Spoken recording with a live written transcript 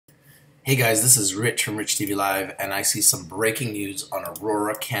Hey guys, this is Rich from Rich TV Live, and I see some breaking news on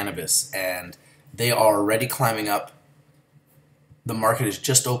Aurora Cannabis, and they are already climbing up. The market has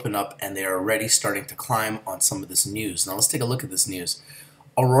just opened up, and they are already starting to climb on some of this news. Now let's take a look at this news.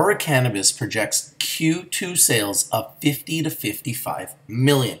 Aurora Cannabis projects Q2 sales of 50 to 55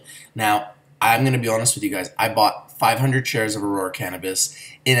 million. Now, I'm going to be honest with you guys. I bought 500 shares of Aurora Cannabis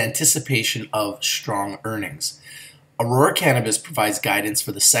in anticipation of strong earnings. Aurora Cannabis provides guidance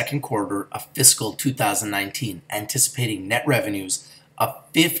for the second quarter of fiscal 2019, anticipating net revenues of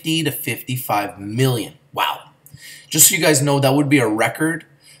 50 to 55 million. Wow. Just so you guys know, that would be a record.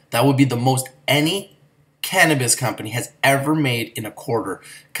 That would be the most any cannabis company has ever made in a quarter.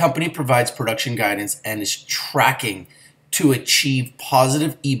 Company provides production guidance and is tracking to achieve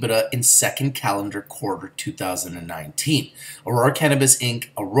positive EBITDA in second calendar quarter 2019. Aurora Cannabis Inc.,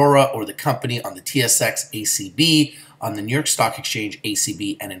 Aurora, or the company on the TSX ACB, on the New York Stock Exchange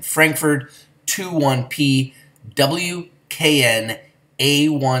ACB, and in Frankfurt, 21P WKN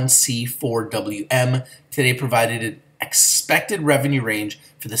A1C4WM, today provided an expected revenue range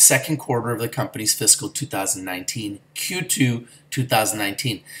for the second quarter of the company's fiscal 2019, Q2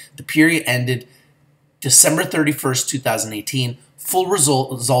 2019. The period ended December 31st, 2018. Full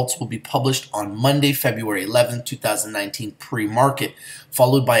results will be published on Monday, February 11th, 2019, pre-market,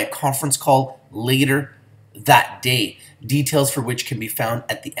 followed by a conference call later that day, details for which can be found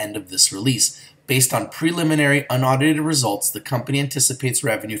at the end of this release. Based on preliminary unaudited results, the company anticipates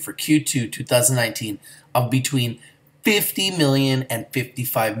revenue for Q2 2019 of between 50 million and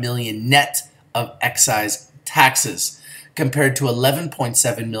 55 million net of excise taxes, compared to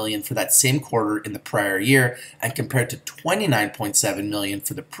 11.7 million for that same quarter in the prior year, and compared to 29.7 million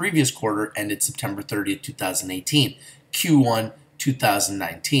for the previous quarter ended September 30th, 2018, Q1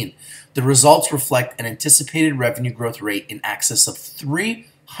 2019. The results reflect an anticipated revenue growth rate in excess of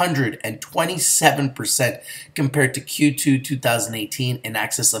 327% compared to Q2 2018, in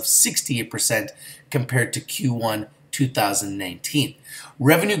excess of 68% compared to Q1 2019.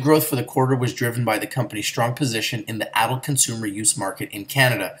 Revenue growth for the quarter was driven by the company's strong position in the adult consumer use market in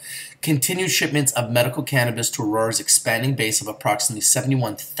Canada. Continued shipments of medical cannabis to Aurora's expanding base of approximately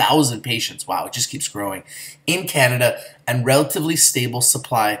 71,000 patients, wow, it just keeps growing, in Canada, and relatively stable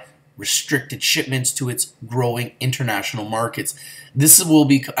supply restricted shipments to its growing international markets. This will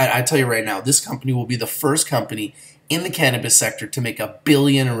be, I tell you right now, this company will be the first company in the cannabis sector to make $1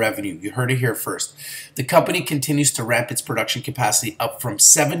 billion in revenue. You heard it here first. The company continues to ramp its production capacity up from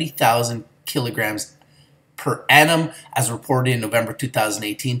 70,000 kilograms per annum, as reported in November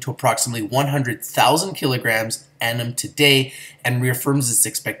 2018, to approximately 100,000 kilograms annum today, and reaffirms its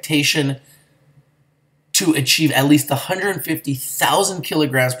expectation to achieve at least 150,000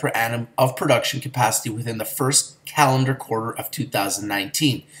 kilograms per annum of production capacity within the first calendar quarter of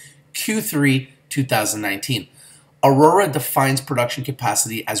 2019, Q3 2019. Aurora defines production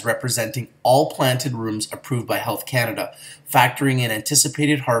capacity as representing all planted rooms approved by Health Canada, factoring in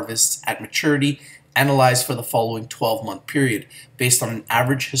anticipated harvests at maturity analyzed for the following 12-month period, based on an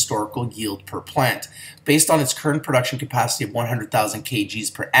average historical yield per plant. Based on its current production capacity of 100,000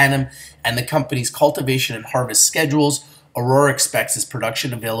 kgs per annum and the company's cultivation and harvest schedules, Aurora expects its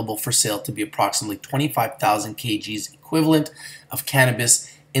production available for sale to be approximately 25,000 kgs equivalent of cannabis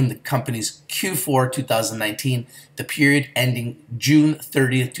in the company's Q4 2019, the period ending June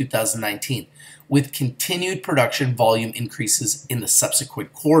 30th, 2019, with continued production volume increases in the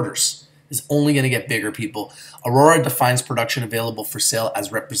subsequent quarters. It's only going to get bigger, people. Aurora defines production available for sale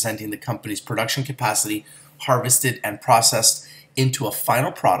as representing the company's production capacity harvested and processed into a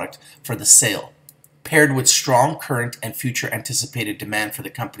final product for the sale, paired with strong current and future anticipated demand for the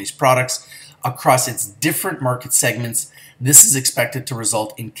company's products across its different market segments. This is expected to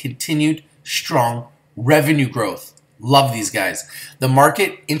result in continued strong revenue growth. Love these guys. The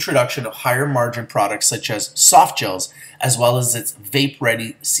market introduction of higher margin products such as soft gels, as well as its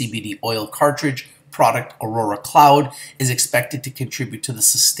vape-ready CBD oil cartridge product, Aurora Cloud, is expected to contribute to the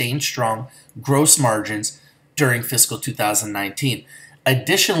sustained strong gross margins during fiscal 2019.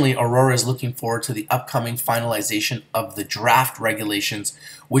 Additionally, Aurora is looking forward to the upcoming finalization of the draft regulations,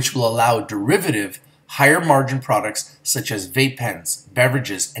 which will allow derivative higher margin products such as vape pens,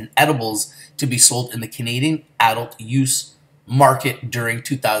 beverages, and edibles to be sold in the Canadian adult use market during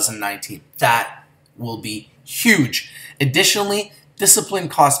 2019. That will be huge. Additionally, disciplined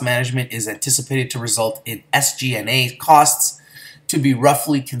cost management is anticipated to result in SG&A costs to be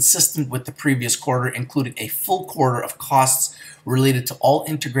roughly consistent with the previous quarter, including a full quarter of costs related to all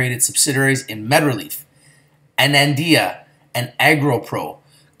integrated subsidiaries in MedRelief, Anandia, and AgroPro.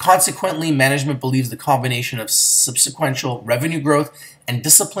 Consequently, management believes the combination of subsequential revenue growth and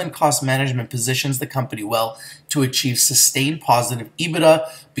disciplined cost management positions the company well to achieve sustained positive EBITDA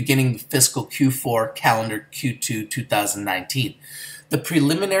beginning the fiscal Q4 calendar Q2 2019. The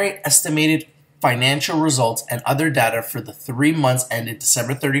preliminary estimated financial results and other data for the 3 months ended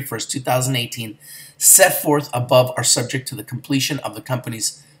December 31st, 2018 set forth above are subject to the completion of the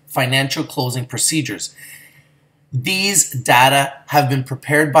company's financial closing procedures. These data have been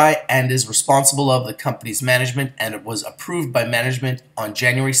prepared by and is responsible of the company's management, and it was approved by management on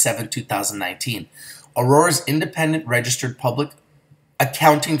January 7, 2019. Aurora's independent registered public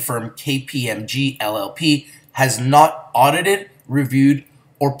accounting firm KPMG LLP has not audited, reviewed,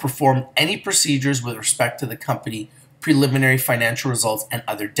 or performed any procedures with respect to the company preliminary financial results and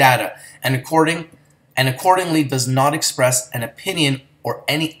other data, and accordingly does not express an opinion or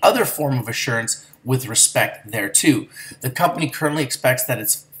any other form of assurance with respect thereto. The company currently expects that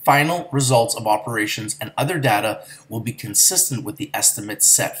its final results of operations and other data will be consistent with the estimates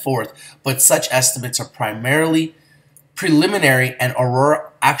set forth, but such estimates are primarily preliminary, and Aurora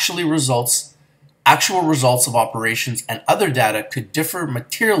actual results of operations and other data could differ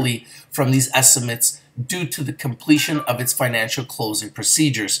materially from these estimates due to the completion of its financial closing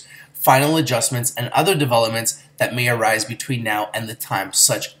procedures, final adjustments, and other developments that may arise between now and the time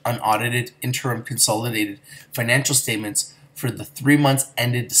such unaudited interim consolidated financial statements for the 3 months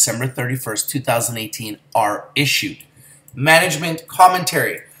ended December 31st, 2018 are issued. Management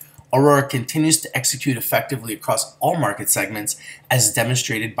commentary. Aurora continues to execute effectively across all market segments as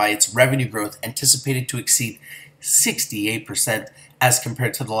demonstrated by its revenue growth anticipated to exceed 68% as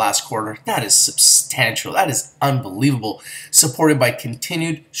compared to the last quarter. That is substantial. That is unbelievable. Supported by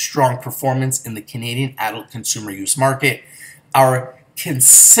continued strong performance in the Canadian adult consumer use market. Our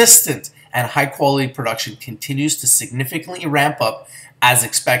consistent and high quality production continues to significantly ramp up as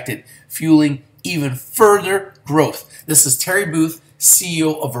expected, fueling even further growth. This is Terry Booth,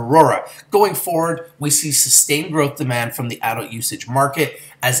 CEO of Aurora. Going forward, we see sustained growth demand from the adult usage market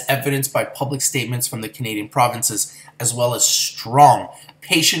as evidenced by public statements from the Canadian provinces, as well as strong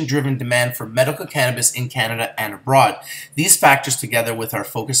patient-driven demand for medical cannabis in Canada and abroad. These factors, together with our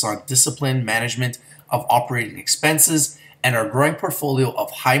focus on disciplined management of operating expenses and our growing portfolio of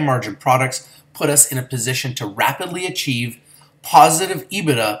high-margin products, put us in a position to rapidly achieve positive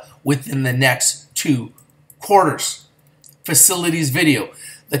EBITDA within the next 2 quarters. Facilities video.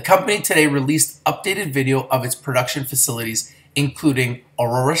 The company today released updated video of its production facilities, including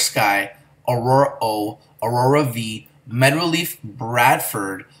Aurora Sky, Aurora O, Aurora V, MedRelief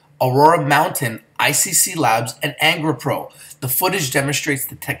Bradford, Aurora Mountain, ICC Labs, and AnglerPro. The footage demonstrates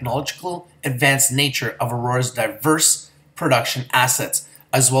the technological advanced nature of Aurora's diverse production assets,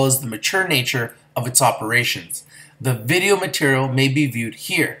 as well as the mature nature of its operations. The video material may be viewed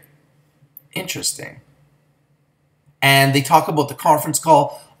here. Interesting. And they talk about the conference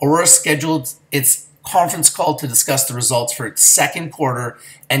call. Aurora scheduled its conference call to discuss the results for its second quarter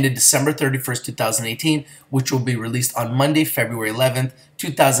ended December 31st, 2018, which will be released on Monday, February 11th,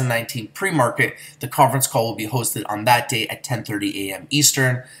 2019 pre-market. The conference call will be hosted on that day at 10:30 a.m.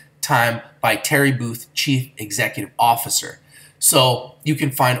 Eastern Time by Terry Booth, Chief Executive Officer. So you can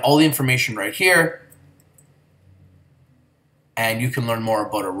find all the information right here, and you can learn more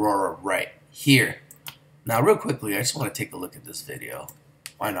about Aurora right here. Now, real quickly, I just want to take a look at this video.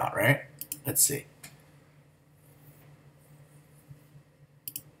 Why not, right? Let's see.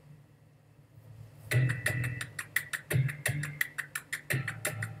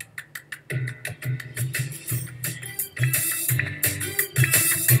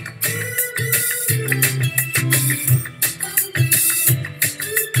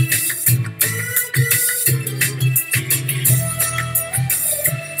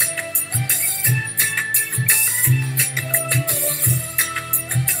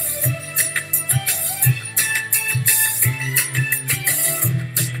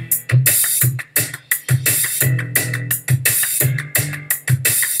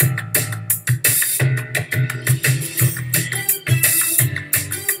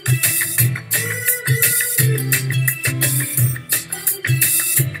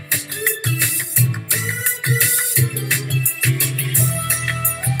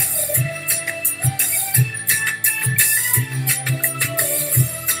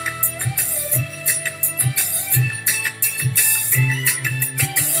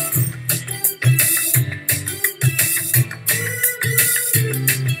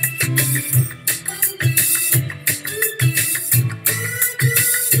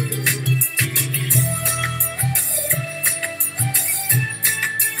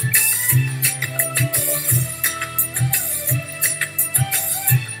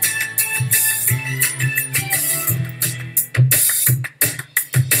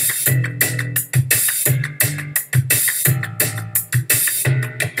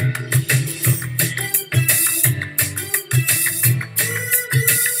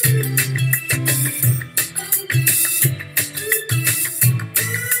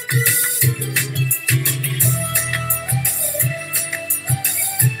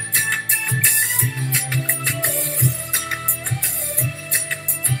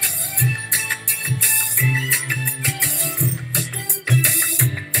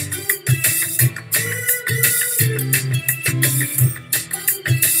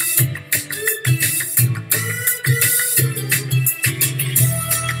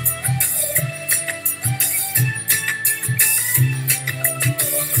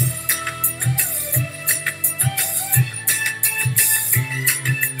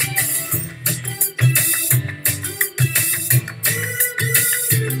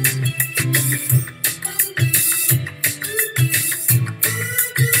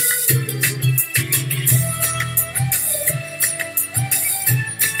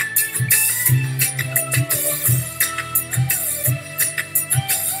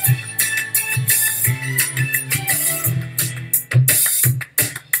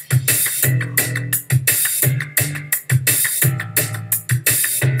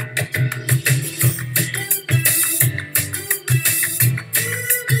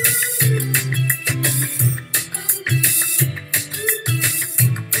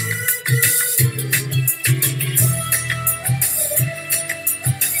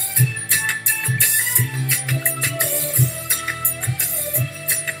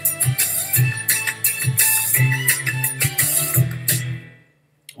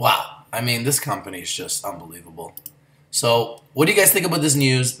 Wow. I mean, this company is just unbelievable. So what do you guys think about this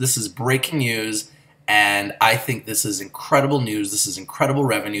news? This is breaking news, and I think this is incredible news. This is incredible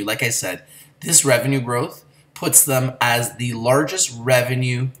revenue. Like I said, this revenue growth puts them as the largest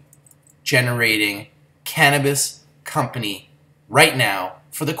revenue generating cannabis company right now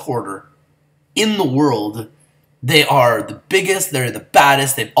for the quarter in the world. They are the biggest. They're the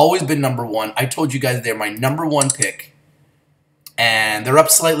baddest. They've always been number one. I told you guys they're my number one pick. And they're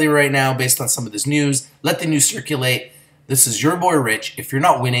up slightly right now based on some of this news. Let the news circulate. This is your boy Rich. If you're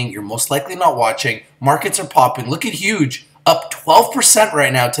not winning, you're most likely not watching. Markets are popping. Look at Huge. Up 12%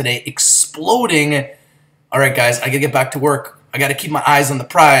 right now today. Exploding. All right, guys. I got to get back to work. I got to keep my eyes on the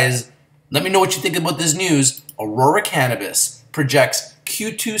prize. Let me know what you think about this news. Aurora Cannabis projects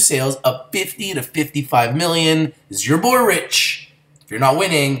Q2 sales of 50 to 55 million. This is your boy Rich. If you're not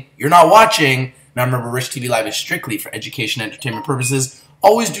winning, you're not watching. Now remember, Rich TV Live is strictly for education and entertainment purposes.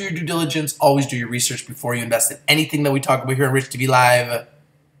 Always do your due diligence. Always do your research before you invest in anything that we talk about here on Rich TV Live.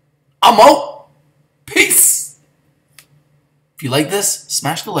 I'm out. Peace. If you like this,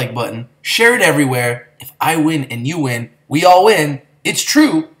 smash the like button. Share it everywhere. If I win and you win, we all win. It's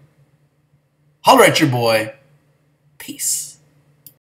true. Holler at your boy. Peace.